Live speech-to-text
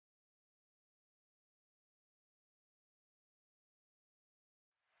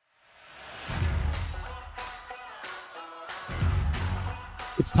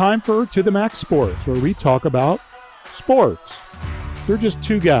It's time for To the Max Sports, where we talk about sports. They're just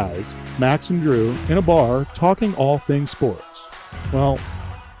two guys, Max and Drew, in a bar talking all things sports. Well,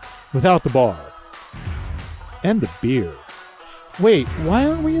 without the bar. And the beer. Wait, why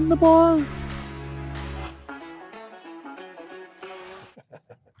aren't we in the bar?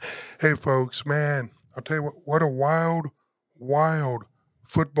 Hey, folks, man, I'll tell you what a wild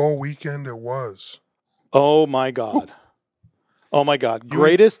football weekend it was. Oh, my God. Oh, my God.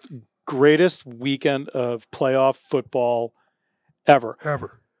 Greatest weekend of playoff football ever.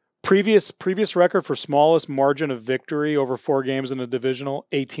 Previous record for smallest margin of victory over 4 games in a divisional,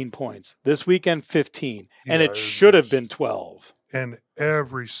 18 points. This weekend, 15. And it should have been 12. And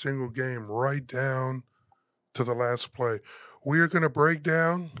every single game right down to the last play. We are going to break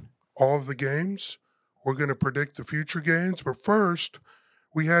down all of the games. We're going to predict the future games. But first,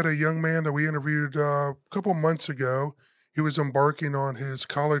 we had a young man that we interviewed a couple months ago. He was embarking on his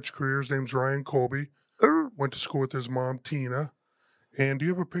college career. His name's Ryan Colby. Went to school with his mom, Tina. And do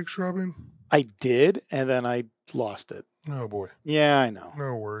you have a picture of him? I did, and then I lost it. Oh, boy. Yeah, I know.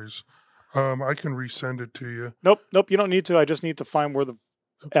 No worries. I can resend it to you. Nope, you don't need to. I just need to find where the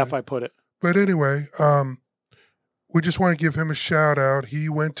F I put it. But anyway, we just want to give him a shout out. He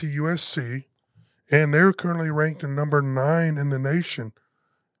went to USC, and they're currently ranked in number 9 in the nation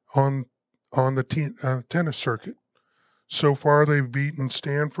on the tennis circuit. So far, they've beaten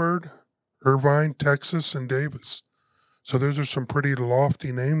Stanford, Irvine, Texas, and Davis. So those are some pretty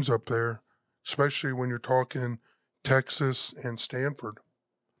lofty names up there, especially when you're talking Texas and Stanford.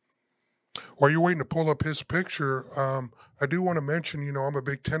 While you're waiting to pull up his picture, I do want to mention, I'm a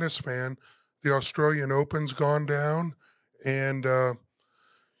big tennis fan. The Australian Open's gone down, and,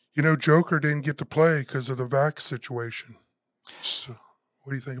 Joker didn't get to play because of the vax situation. So what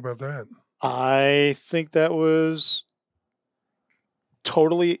do you think about that? I think that was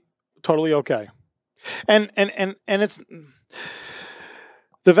totally okay. And it's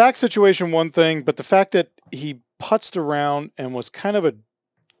the vax situation, one thing, but the fact that he putzed around and was kind of a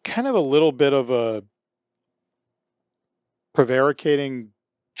little bit of a prevaricating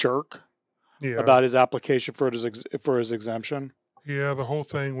jerk about his application for his exemption. Yeah, the whole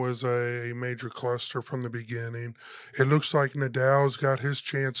thing was a major cluster from the beginning. It looks like Nadal's got his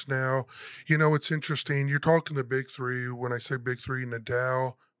chance now. It's interesting. You're talking the big three. When I say big three,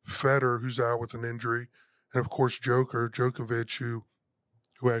 Nadal, Federer, who's out with an injury, and of course Djokovic,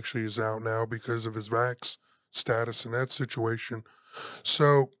 who actually is out now because of his vax status in that situation.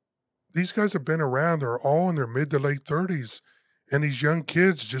 So these guys have been around. They're all in their mid to late 30s, and these young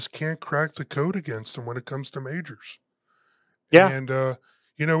kids just can't crack the code against them when it comes to majors. Yeah. And,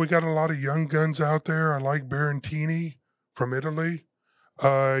 we got a lot of young guns out there. I like Berrettini from Italy.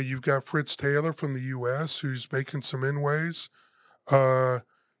 You've got Fritz Taylor from the U.S. who's making some inways.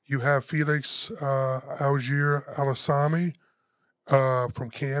 You have Felix Auger Aliassime from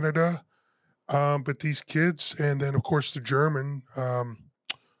Canada. But these kids, and then, of course, the German,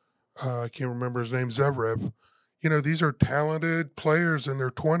 I can't remember his name, Zverev. These are talented players in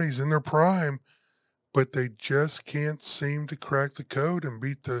their 20s, in their prime, but they just can't seem to crack the code and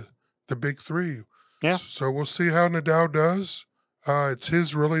beat the big three. Yeah. So we'll see how Nadal does. It's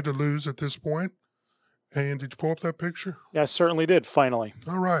his really to lose at this point. And did you pull up that picture? Yeah, I certainly did, finally.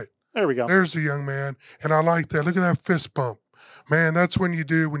 All right. There we go. There's the young man. And I like that. Look at that fist bump. Man, that's when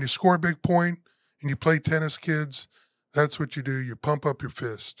you score a big point and you play tennis, kids, that's what you do. You pump up your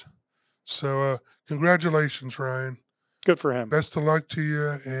fist. So congratulations, Ryan. Good for him. Best of luck to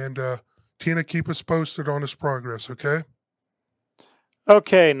you. And Tina, keep us posted on his progress, okay?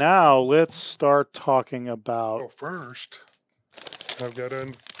 Okay, now let's start talking about... Well, first, I've got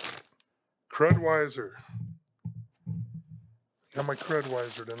a Crudweiser. Got my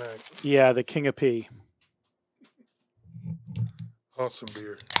Crudweiser tonight. Yeah, the King of Pee. Awesome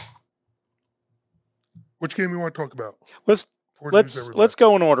beer. Which game you want to talk about? Let's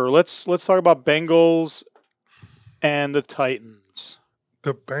go in order. Let's talk about Bengals and the Titans.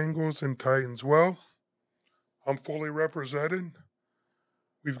 The Bengals and Titans. Well, I'm fully represented.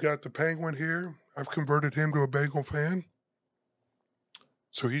 We've got the Penguin here. I've converted him to a Bengal fan.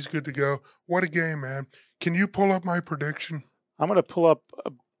 So he's good to go. What a game, man. Can you pull up my prediction? I'm going to pull up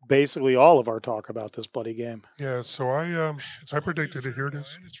basically all of our talk about this bloody game. Yeah, so I predicted it. Here it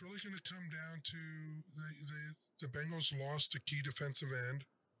is. It's really going to come down to the Bengals lost a key defensive end.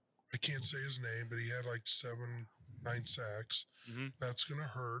 I can't say his name, but he had like 7-9 sacks. Mm-hmm. That's going to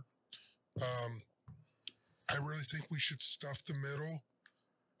hurt. I really think we should stuff the middle.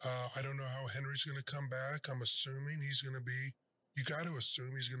 I don't know how Henry's going to come back. I'm assuming he's going to be, you got to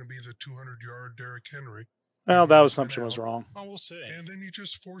assume he's going to be the 200-yard Derrick Henry. Well, Maybe that he's been assumption was out. wrong. Well, we'll see. And then you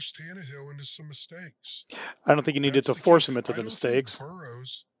just forced Tannehill into some mistakes. I don't think you needed That's to the force key. him into I the don't mistakes. think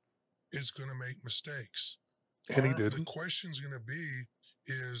Burrows is going to make mistakes. And he The didn't. question's going to be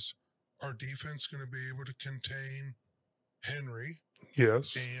is our defense going to be able to contain Henry?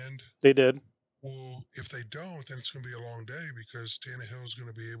 Yes. And They did. well, if they don't, then it's going to be a long day because Tannehill is going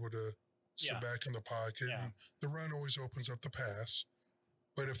to be able to sit back in the pocket. Yeah. And the run always opens up the pass.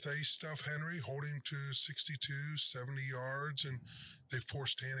 But if they stuff Henry, hold him to 62, 70 yards, and they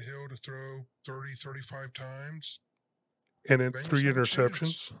force Tannehill to throw 30, 35 times. And then Bengals 3 have a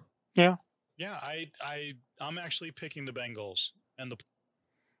interceptions. Yeah. Yeah, I'm actually picking the Bengals and the.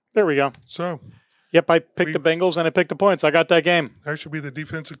 There we go. So Yep, I picked the Bengals and I picked the points. I got that game. I should be the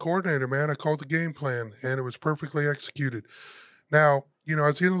defensive coordinator, man. I called the game plan, and it was perfectly executed. Now, I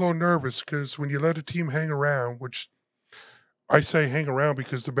was getting a little nervous because when you let a team hang around, which I say hang around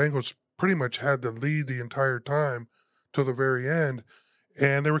because the Bengals pretty much had the lead the entire time till the very end,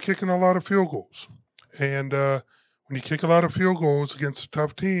 and they were kicking a lot of field goals. And when you kick a lot of field goals against a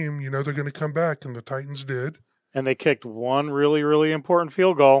tough team, they're going to come back, and the Titans did. And they kicked one really, really important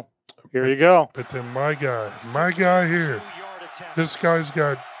field goal. Here you go. But then my guy here, this guy's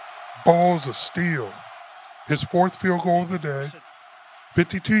got balls of steel. His 4th field goal of the day,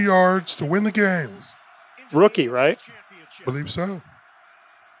 52 yards to win the game. Rookie, right? Believe so.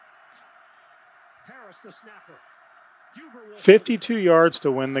 52 yards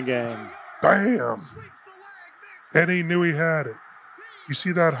to win the game. Bam. And he knew he had it. You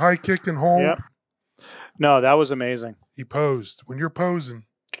see that high kick and hold? Yep. No, that was amazing. He posed. When you're posing,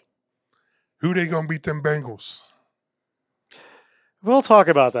 who they going to beat them Bengals? We'll talk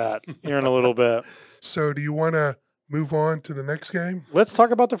about that here in a little bit. So do you want to move on to the next game? Let's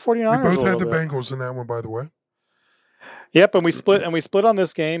talk about the 49ers. We both had the Bengals in that one, by the way. Yep, and we split on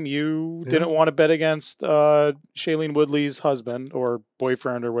this game. You didn't want to bet against Shailene Woodley's husband or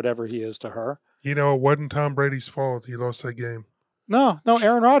boyfriend or whatever he is to her. It wasn't Tom Brady's fault. He lost that game. No,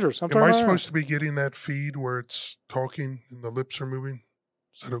 Aaron Rodgers. Am I supposed to be getting that feed where it's talking and the lips are moving?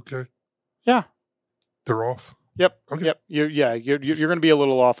 Is that okay? Yeah. They're off? Yep. Okay. Yep. You're going to be a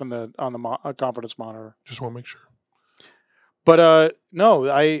little off on the confidence monitor. Just want to make sure. But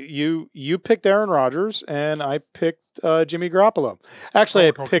no, you picked Aaron Rodgers and I picked Jimmy Garoppolo. Actually,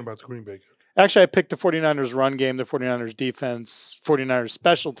 we're talking about the Green Bay. Actually, I picked the 49ers run game, the 49ers defense, 49ers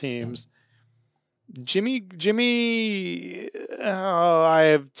special teams. Jimmy, I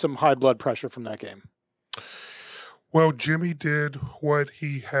have some high blood pressure from that game. Well, Jimmy did what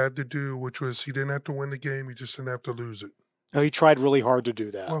he had to do, which was he didn't have to win the game. He just didn't have to lose it. No, he tried really hard to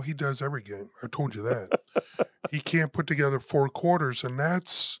do that. Well, he does every game. I told you that. He can't put together 4 quarters, and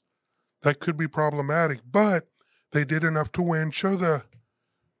that could be problematic. But they did enough to win. I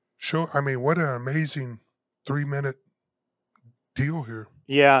mean, what an amazing 3-minute deal here.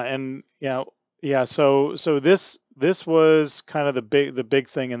 Yeah, and yeah. So this was kind of the big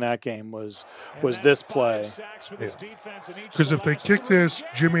thing in that game was this play. Because if they kick this,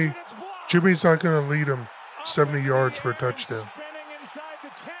 Jimmy's not going to lead them 70 yards for a touchdown.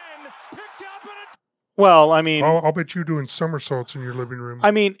 Well, I mean, I'll bet you're doing somersaults in your living room. I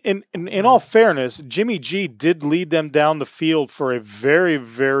mean, in all fairness, Jimmy G did lead them down the field for a very,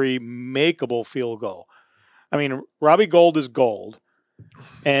 very makeable field goal. I mean, Robbie Gould is gold,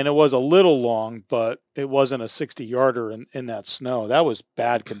 and it was a little long, but it wasn't a 60-yarder in that snow. That was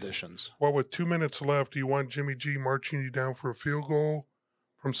bad conditions. Well, with 2 minutes left, do you want Jimmy G marching you down for a field goal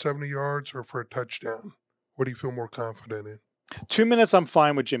from 70 yards or for a touchdown? What do you feel more confident in? 2 minutes, I'm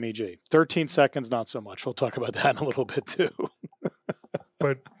fine with Jimmy G. 13 seconds, not so much. We'll talk about that in a little bit, too.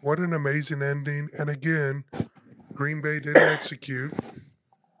 But what an amazing ending. And again, Green Bay didn't execute.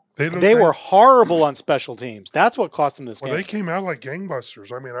 They were horrible on special teams. That's what cost them this game. Well, they came out like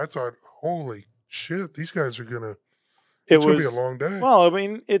gangbusters. I mean, I thought, holy shit, these guys are going to – it's going to be a long day. Well, I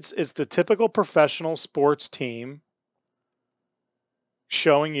mean, it's the typical professional sports team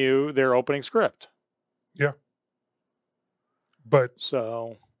showing you their opening script. Yeah. But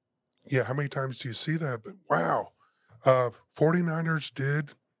so, yeah, how many times do you see that? But wow, 49ers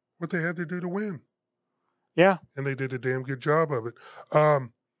did what they had to do to win. Yeah, and they did a damn good job of it.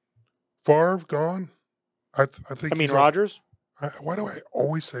 Favre gone. I think. I mean Rodgers. Why do I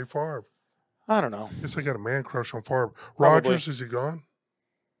always say Favre? I don't know. I guess I got a man crush on Favre. Rodgers, is he gone?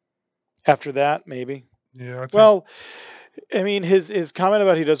 After that, maybe. Yeah. I think, well, I mean, his comment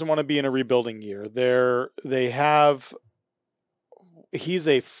about he doesn't want to be in a rebuilding year. He's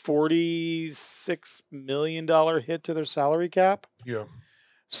a $46 million hit to their salary cap. Yeah.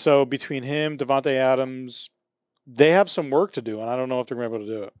 So between him, Devontae Adams, they have some work to do, and I don't know if they're going to be able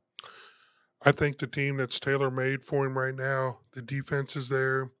to do it. I think the team that's tailor-made for him right now, the defense is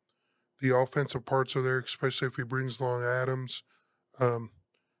there, the offensive parts are there, especially if he brings along Adams. Um,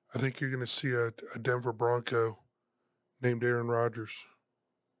 I think you're going to see a Denver Bronco named Aaron Rodgers.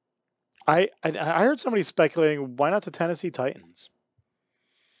 I heard somebody speculating, why not the Tennessee Titans?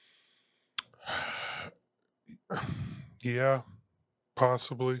 Yeah,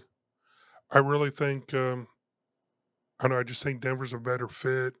 possibly. I really think, I don't know, I just think Denver's a better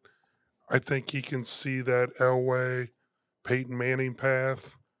fit. I think he can see that Elway, Peyton Manning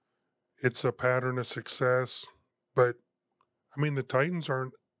path. It's a pattern of success. But, I mean, the Titans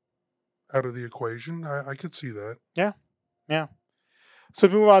aren't out of the equation. I could see that. Yeah. So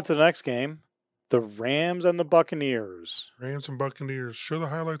if we move on to the next game, the Rams and the Buccaneers. Rams and Buccaneers. Show the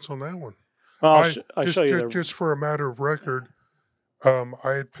highlights on that one. Well, I'll show you. Just for a matter of record, I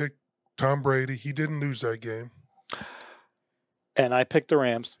had picked Tom Brady. He didn't lose that game. And I picked the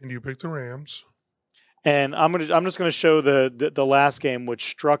Rams. And you picked the Rams. And I'm just gonna show the last game, which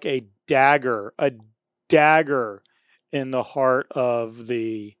struck a dagger in the heart of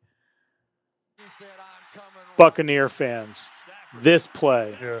the Buccaneer fans. This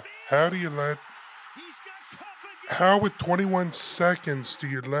play. Yeah. How with 21 seconds do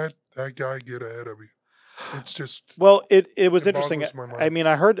you let that guy get ahead of you? It's just. Well, it was interesting. I mean,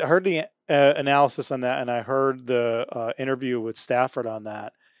 I heard the analysis on that, and I heard the interview with Stafford on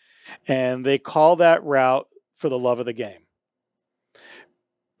that, and they call that route for the love of the game,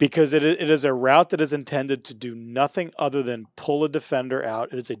 because it is a route that is intended to do nothing other than pull a defender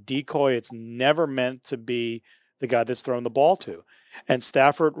out. It is a decoy. It's never meant to be the guy that's thrown the ball to. And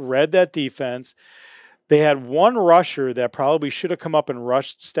Stafford read that defense. They had one rusher that probably should have come up and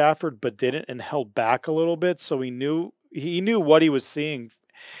rushed Stafford, but didn't, and held back a little bit. So he knew what he was seeing,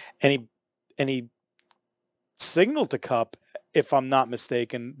 and he signaled to Kupp, if I'm not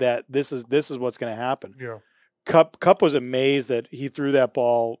mistaken, that this is what's going to happen. Yeah. Kupp was amazed that he threw that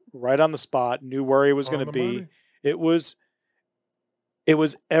ball right on the spot, knew where he was going to be. Money. It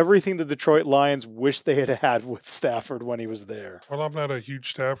was everything the Detroit Lions wished they had with Stafford when he was there. Well, I'm not a huge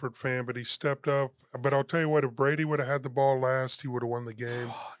Stafford fan, but he stepped up. But I'll tell you what, if Brady would have had the ball last, he would have won the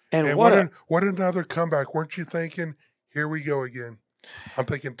game. And what another comeback. Weren't you thinking, here we go again? I'm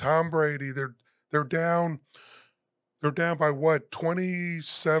thinking Tom Brady, they're down by what,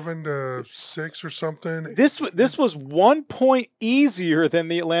 27-6 or something? This was 1 point easier than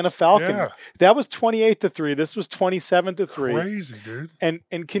the Atlanta Falcons. Yeah. That was 28-3. This was 27-3. Crazy, dude. And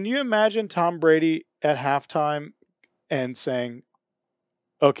can you imagine Tom Brady at halftime and saying,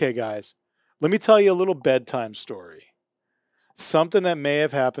 "Okay, guys, let me tell you a little bedtime story. Something that may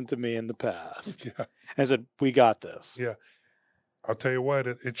have happened to me in the past." Yeah. And I said, "We got this." Yeah. I'll tell you what,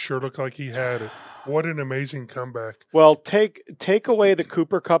 it sure looked like he had it. What an amazing comeback. Well, take away the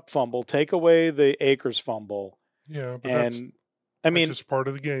Cooper Kupp fumble, take away the Akers fumble. Yeah, but that's just part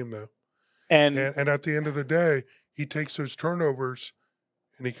of the game, though. And at the end of the day, he takes those turnovers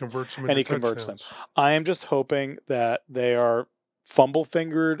and he converts them into touchdowns. I am just hoping that they are fumble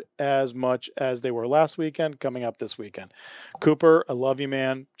fingered as much as they were last weekend, coming up this weekend. Cooper, I love you,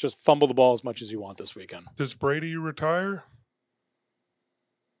 man. Just fumble the ball as much as you want this weekend. Does Brady retire?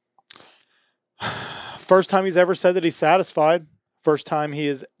 First time he's ever said that he's satisfied. First time he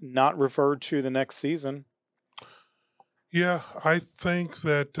is not referred to the next season. Yeah, I think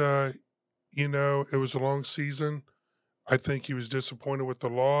that, it was a long season. I think he was disappointed with the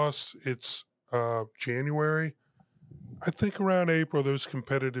loss. It's January. I think around April, those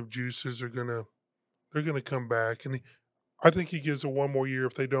competitive juices they're gonna come back, and I think he gives it one more year.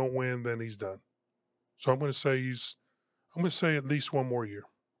 If they don't win, then he's done. So I'm gonna say at least one more year.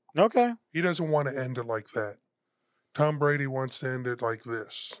 Okay. He doesn't want to end it like that. Tom Brady wants to end it like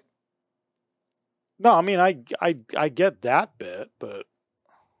this. No, I mean I get that bit, but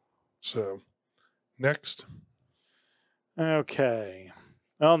so next. Okay.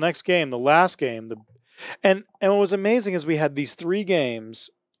 Well, next game, the last game, and what was amazing is we had these 3 games,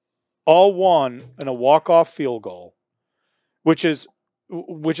 all won in a walk-off field goal, which is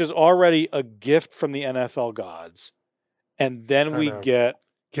already a gift from the NFL gods, and then we get.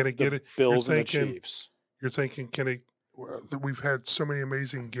 Can it get it? Bills and the Chiefs. You're thinking, can it? We've had so many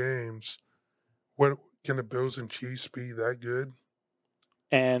amazing games. What can the Bills and Chiefs be that good?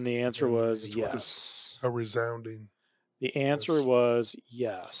 And the answer was yes. A resounding. The answer was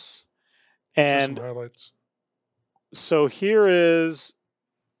yes. And some highlights. So here is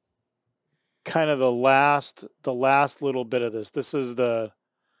kind of the last little bit of this. This is the.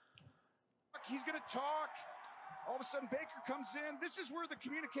 He's going to talk. All of a sudden, Baker comes in. This is where the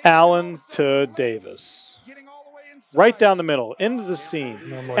communication. Allen to Davis. Getting all the way right down the middle, into the seam.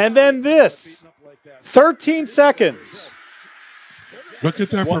 And I'm like, And then this, 13 seconds. look at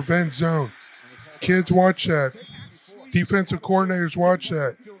that prevent zone. Kids, watch that. Defensive coordinators, watch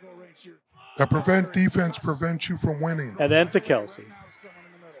that. A prevent defense prevents you from winning. And then to Kelsey.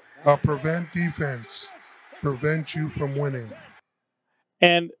 A prevent defense prevents you from winning.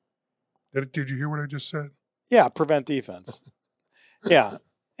 And did you hear what I just said? yeah, prevent defense. Yeah.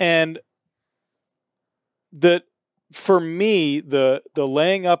 And for me, the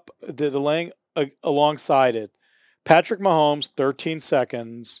laying alongside it, Patrick Mahomes, 13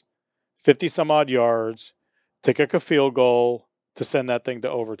 seconds, 50 some odd yards to kick a field goal to send that thing to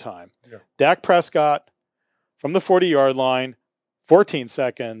overtime. Yeah. Dak Prescott from the 40-yard line, 14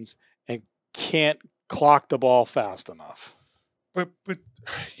 seconds, and can't clock the ball fast enough. But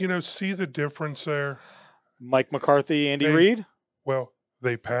see the difference there? Mike McCarthy, Andy Reid? Well,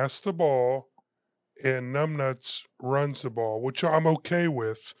 they pass the ball and Numbnuts runs the ball, which I'm okay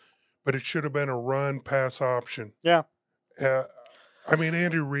with, but it should have been a run-pass option. Yeah.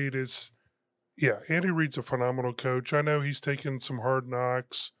 Andy Reid's a phenomenal coach. I know he's taken some hard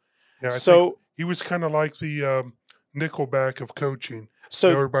knocks. Yeah, I think he was kind of like the Nickelback of coaching. So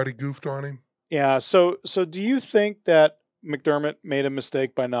everybody goofed on him. Yeah. So do you think that McDermott made a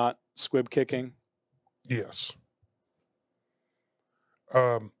mistake by not squib kicking? Yes.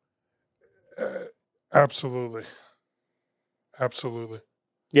 Absolutely.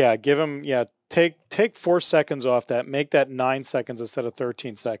 Yeah, give him. Yeah, take 4 seconds off that. Make that 9 seconds instead of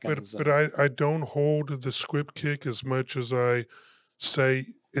 13 seconds. But I don't hold the squib kick as much as I say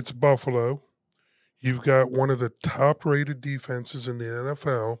it's Buffalo. You've got one of the top-rated defenses in the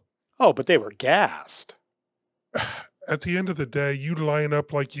NFL. Oh, but they were gassed. At the end of the day, you line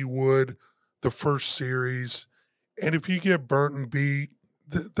up like you would the first series, and if you get burnt and beat,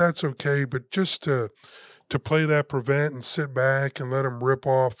 that's okay. But just to play that prevent and sit back and let them rip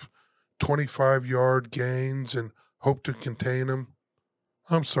off 25-yard gains and hope to contain them,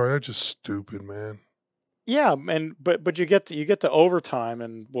 I'm sorry, that's just stupid, man. Yeah, but you get to overtime,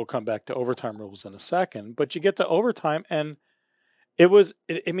 and we'll come back to overtime rules in a second. But you get to overtime, and it was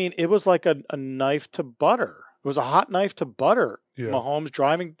like a knife to butter. It was a hot knife to butter. Yeah. Mahomes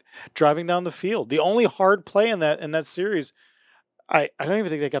driving down the field. The only hard play in that series, I don't even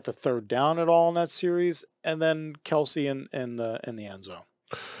think they got the third down at all in that series, and then Kelsey in the end zone.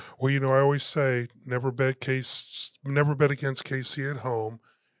 Well, I always say never bet against KC at home.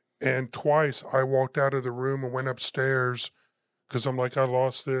 And twice I walked out of the room and went upstairs because I'm like, I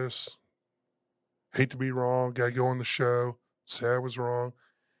lost this. Hate to be wrong. Got to go on the show. Say I was wrong.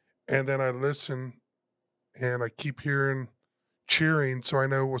 And then I listen and I keep hearing cheering. So I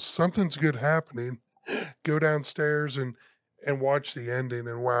know something's good happening. Go downstairs and watch the ending.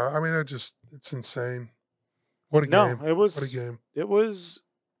 And wow, it's insane. What a game. What a game. It was.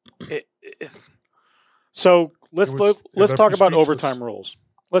 So let's talk about overtime rules.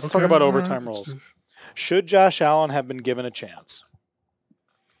 Let's talk about overtime rules. Should Josh Allen have been given a chance?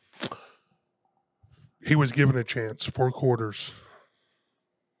 He was given a chance, 4 quarters.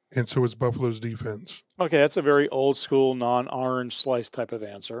 And so is Buffalo's defense. Okay, that's a very old school, non-orange slice type of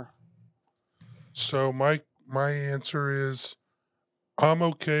answer. So my answer is I'm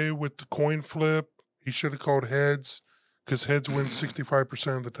okay with the coin flip. He should have called heads because heads win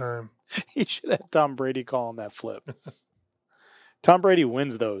 65% of the time. He should have Tom Brady calling that flip. Tom Brady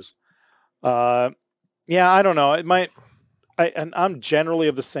wins those. Yeah, I don't know. It might. And I'm generally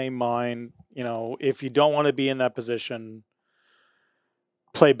of the same mind. If you don't want to be in that position,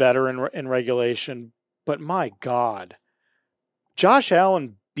 play better in regulation. But my God, Josh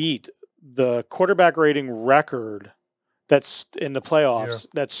Allen beat the quarterback rating record that's in the playoffs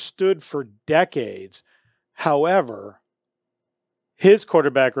that stood for decades. However, his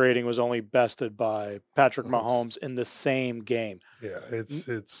quarterback rating was only bested by Patrick Mahomes in the same game. Yeah,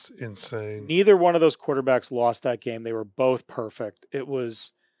 it's insane. Neither one of those quarterbacks lost that game. They were both perfect. It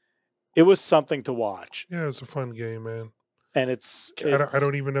was something to watch. Yeah, it's a fun game, man. And I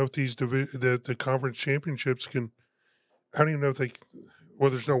don't even know if the conference championships can. I don't even know if they. Well,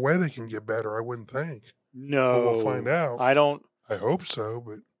 there's no way they can get better. I wouldn't think. No, but we'll find out. I don't. I hope so,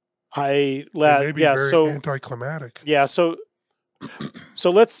 but maybe very anticlimactic. Yeah, so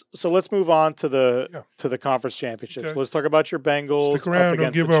let's move on to the conference championships. Okay. Let's talk about your Bengals. Stick around,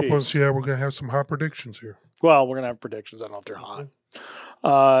 don't give up on us. Yeah, we're gonna have some hot predictions here. Well, we're gonna have predictions. I don't know if they're hot.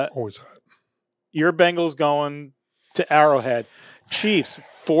 Always hot. Your Bengals going to Arrowhead. Chiefs,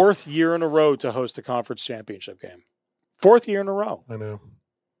 4th year in a row to host a conference championship game. 4th year in a row. I know.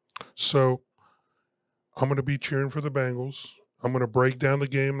 So I'm gonna be cheering for the Bengals. I'm gonna break down the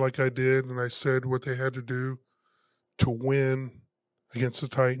game like I did, and I said what they had to do to win against the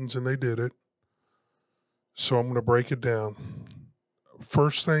Titans, and they did it. So I'm going to break it down.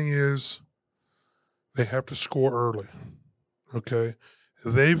 First thing is they have to score early. Okay?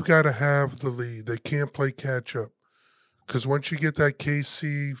 They've got to have the lead. They can't play catch up. Because once you get that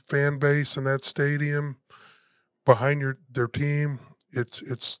KC fan base in that stadium behind their team,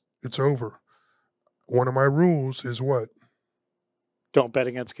 it's over. One of my rules is what? Don't bet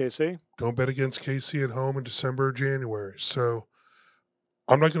against KC. Don't bet against KC at home in December or January. So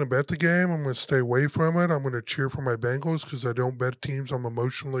I'm not going to bet the game. I'm going to stay away from it. I'm going to cheer for my Bengals because I don't bet teams I'm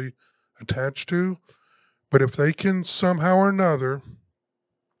emotionally attached to. But if they can somehow or another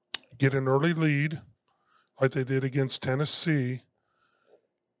get an early lead, like they did against Tennessee,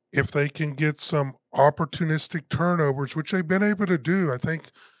 if they can get some opportunistic turnovers, which they've been able to do, I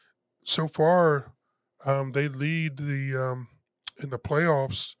think so far they lead in the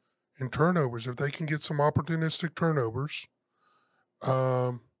playoffs in turnovers. If they can get some opportunistic turnovers,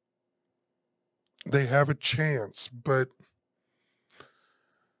 they have a chance. But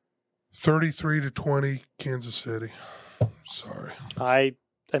 33-20, Kansas City. Sorry.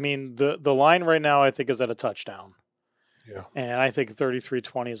 I mean, the line right now, I think, is at a touchdown. Yeah. And I think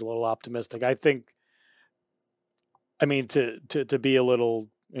 33-20 is a little optimistic. I think, I mean, to be a little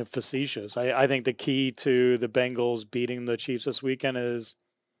facetious, I think the key to the Bengals beating the Chiefs this weekend is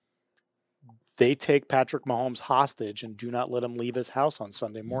they take Patrick Mahomes hostage and do not let him leave his house on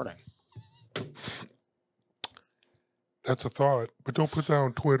Sunday morning. That's a thought, but don't put that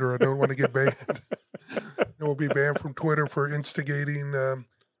on Twitter. I don't want to get banned. It will be banned from Twitter for instigating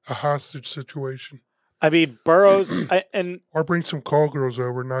a hostage situation. I mean, Burrows, or bring some call girls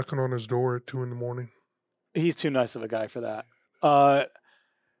over knocking on his door at 2 a.m. He's too nice of a guy for that.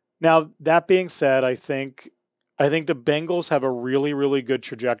 Now, that being said, I think the Bengals have a really, really good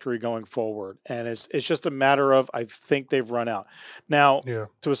trajectory going forward, and it's just a matter of I think they've run out. Now,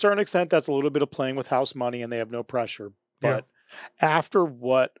 to a certain extent, that's a little bit of playing with house money, and they have no pressure. But after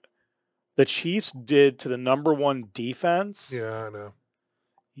what the Chiefs did to the number one defense, I know.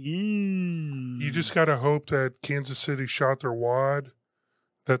 You just got to hope that Kansas City shot their wad,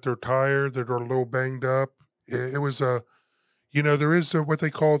 that they're tired, that they're a little banged up. It was there is what they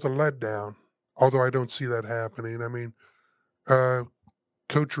call the letdown, although I don't see that happening. I mean,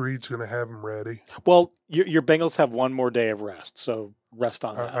 Coach Reed's going to have them ready. Well, your Bengals have one more day of rest, so rest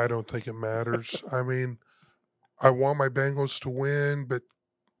on that. I don't think it matters. I mean, I want my Bengals to win, but,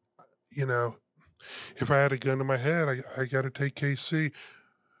 if I had a gun to my head, I got to take KC.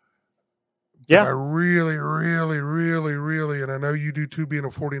 Yeah. But I really, really, really, really, and I know you do too, being a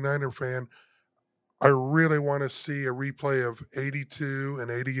 49er fan, I really want to see a replay of 82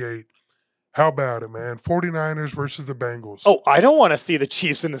 and 88. How about it, man? 49ers versus the Bengals. Oh, I don't want to see the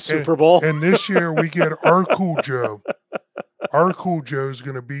Chiefs in the Super Bowl. And this year we get our Cool Joe. Our Cool Joe's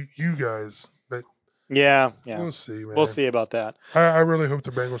going to beat you guys. But yeah. We'll see, man. We'll see about that. I really hope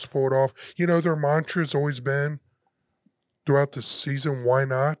the Bengals pull it off. Their mantra has always been throughout the season, why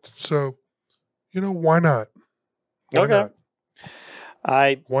not? So, why not? Why not?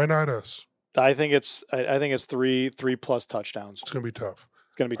 Why not us? I think it's 3+ touchdowns. It's going to be tough.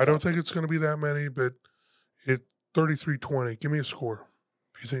 It's going to be tough. I don't think it's going to be that many, but 33-20. Give me a score.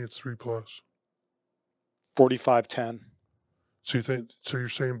 If you think it's 3+. 45-10. So you're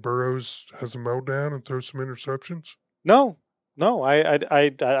saying Burrows has a meltdown and throws some interceptions? No.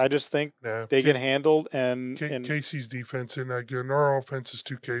 I just think they get handled and Casey's defense isn't that good, and our offense is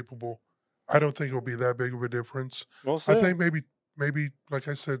too capable. I don't think it'll be that big of a difference. We'll see. I think maybe like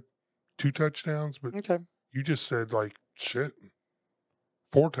I said, 2 touchdowns, but you just said 4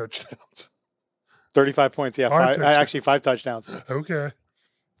 touchdowns. 35 points, yeah. 5 touchdowns. Okay.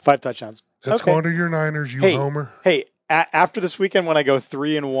 5 touchdowns. That's going to your Niners, homer. Hey, after this weekend when I go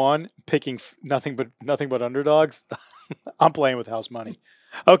 3-1, picking nothing but underdogs, I'm playing with house money.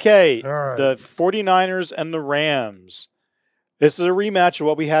 Okay, all right. The 49ers and the Rams. This is a rematch of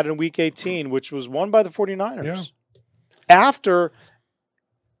what we had in Week 18, which was won by the 49ers. Yeah. After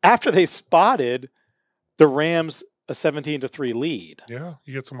they spotted the Rams a 17-3 lead. Yeah,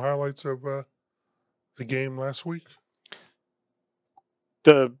 you get some highlights of the game last week.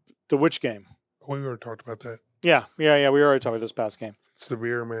 The which game? We already talked about that. Yeah. We already talked about this past game. It's the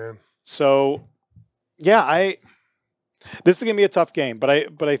beer, man. So, yeah, this is gonna be a tough game, but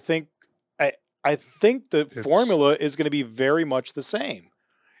I think the formula is going to be very much the same.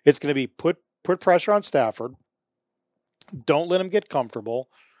 It's going to be put pressure on Stafford. Don't let him get comfortable.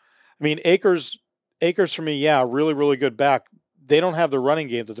 I mean, Akers for me, really, really good back. They don't have the running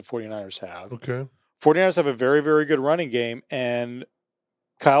game that the 49ers have. Okay. 49ers have a very, very good running game, and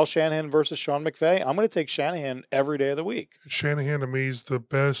Kyle Shanahan versus Sean McVay. I'm going to take Shanahan every day of the week. Shanahan, to me, is the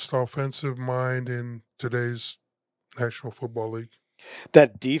best offensive mind in today's National Football League.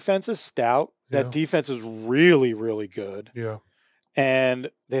 That defense is stout. Yeah. That defense is really, really good. Yeah. And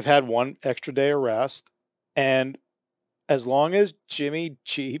they've had one extra day of rest. And as long as Jimmy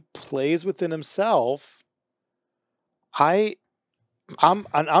G plays within himself, I'm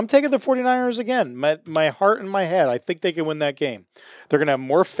taking the 49ers again. My heart and my head. I think they can win that game. They're going to have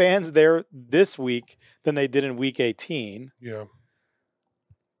more fans there this week than they did in week 18. Yeah.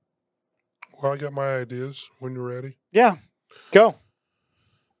 Well, I got my ideas when you're ready. Yeah. Go.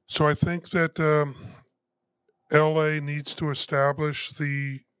 So I think that LA needs to establish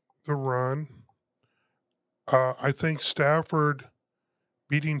the run. I think Stafford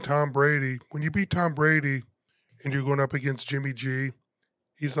beating Tom Brady, when you beat Tom Brady and you're going up against Jimmy G,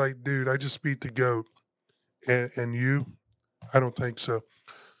 he's like, dude, I just beat the GOAT. And you? I don't think so.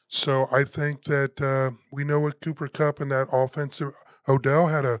 So I think that we know what Cooper Kupp and that offensive, Odell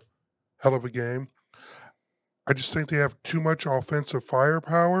had a hell of a game. I just think they have too much offensive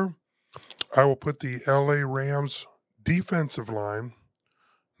firepower. I will put the LA Rams defensive line,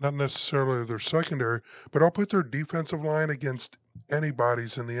 not necessarily their secondary, but I'll put their defensive line against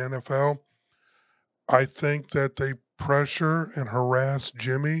anybody's in the NFL. I think that they pressure and harass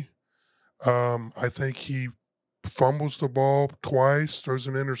Jimmy. I think he fumbles the ball twice, throws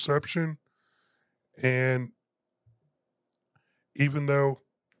an interception. And even though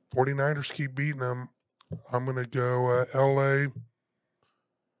 49ers keep beating them, I'm going to go LA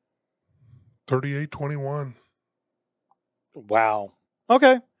 38-21. Wow.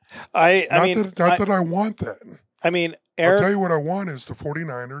 Okay. I mean, not that I want that. I mean, I'll tell you what I want is the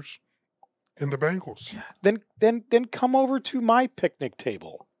 49ers and the Bengals. Then come over to my picnic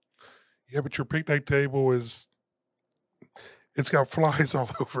table. Yeah, but your picnic table it's got flies all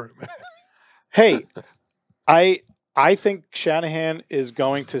over it, man. Hey, I think Shanahan is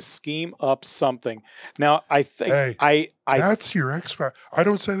going to scheme up something. Now, I think that's your X factor. I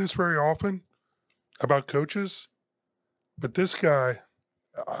don't say this very often about coaches, but this guy,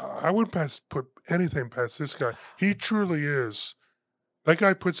 I wouldn't put anything past this guy. He truly is. That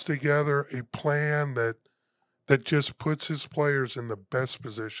guy puts together a plan that just puts his players in the best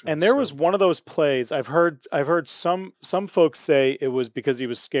position. And there was one of those plays I've heard some folks say it was because he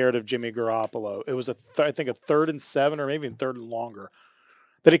was scared of Jimmy Garoppolo. It was I think a 3rd and 7 or maybe a 3rd and longer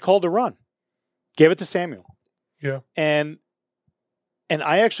that he called a run, gave it to Samuel. Yeah. And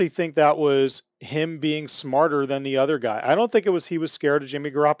I actually think that was him being smarter than the other guy. I don't think he was scared of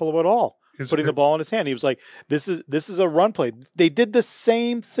Jimmy Garoppolo at all. Putting the ball in his hand. He was like, this is a run play. They did the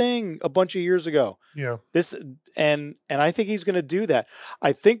same thing a bunch of years ago. Yeah. And I think he's going to do that.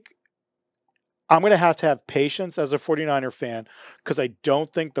 I think I'm going to have patience as a 49er fan because I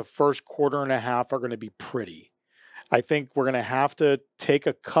don't think the first quarter and a half are going to be pretty. I think we're going to have to take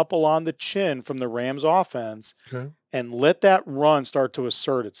a couple on the chin from the Rams offense and let that run start to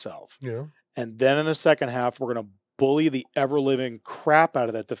assert itself. Yeah. And then in the second half, we're going to bully the ever-living crap out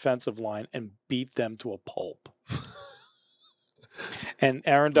of that defensive line and beat them to a pulp. And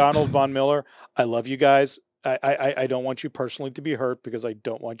Aaron Donald, Von Miller, I love you guys. I don't want you personally to be hurt because I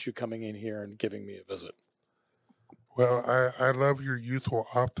don't want you coming in here and giving me a visit. Well, I love your youthful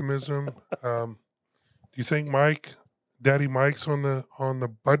optimism. Do you think Daddy Mike's on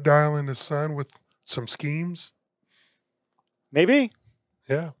the bud dial in his son with some schemes? Maybe.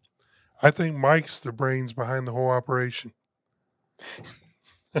 Yeah. I think Mike's the brains behind the whole operation.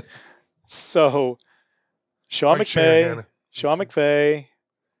 So, Sean McVay,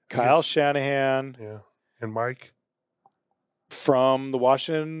 Kyle Shanahan. Yeah. And Mike. From the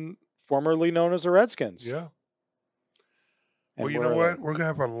Washington, formerly known as the Redskins. Yeah. Well, you know what? We're going to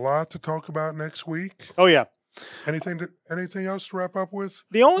have a lot to talk about next week. Oh, yeah. Anything else to wrap up with?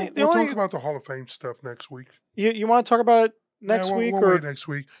 We'll talk about the Hall of Fame stuff next week. You want to talk about it next week? We'll wait next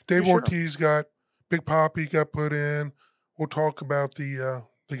week. Dave Ortiz got Big Papi got put in. We'll talk about the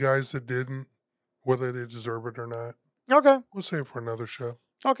guys that didn't, whether they deserve it or not. Okay. We'll save it for another show.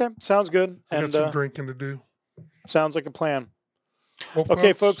 Okay. Sounds good. I got some drinking to do. Sounds like a plan. Well,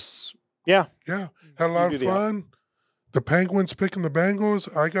 okay, folks. Yeah. Yeah. Had a lot of fun. The Penguins picking the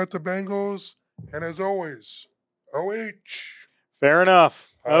Bengals. I got the Bengals. And as always, OH. Fair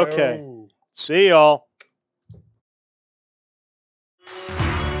enough. Okay. See y'all.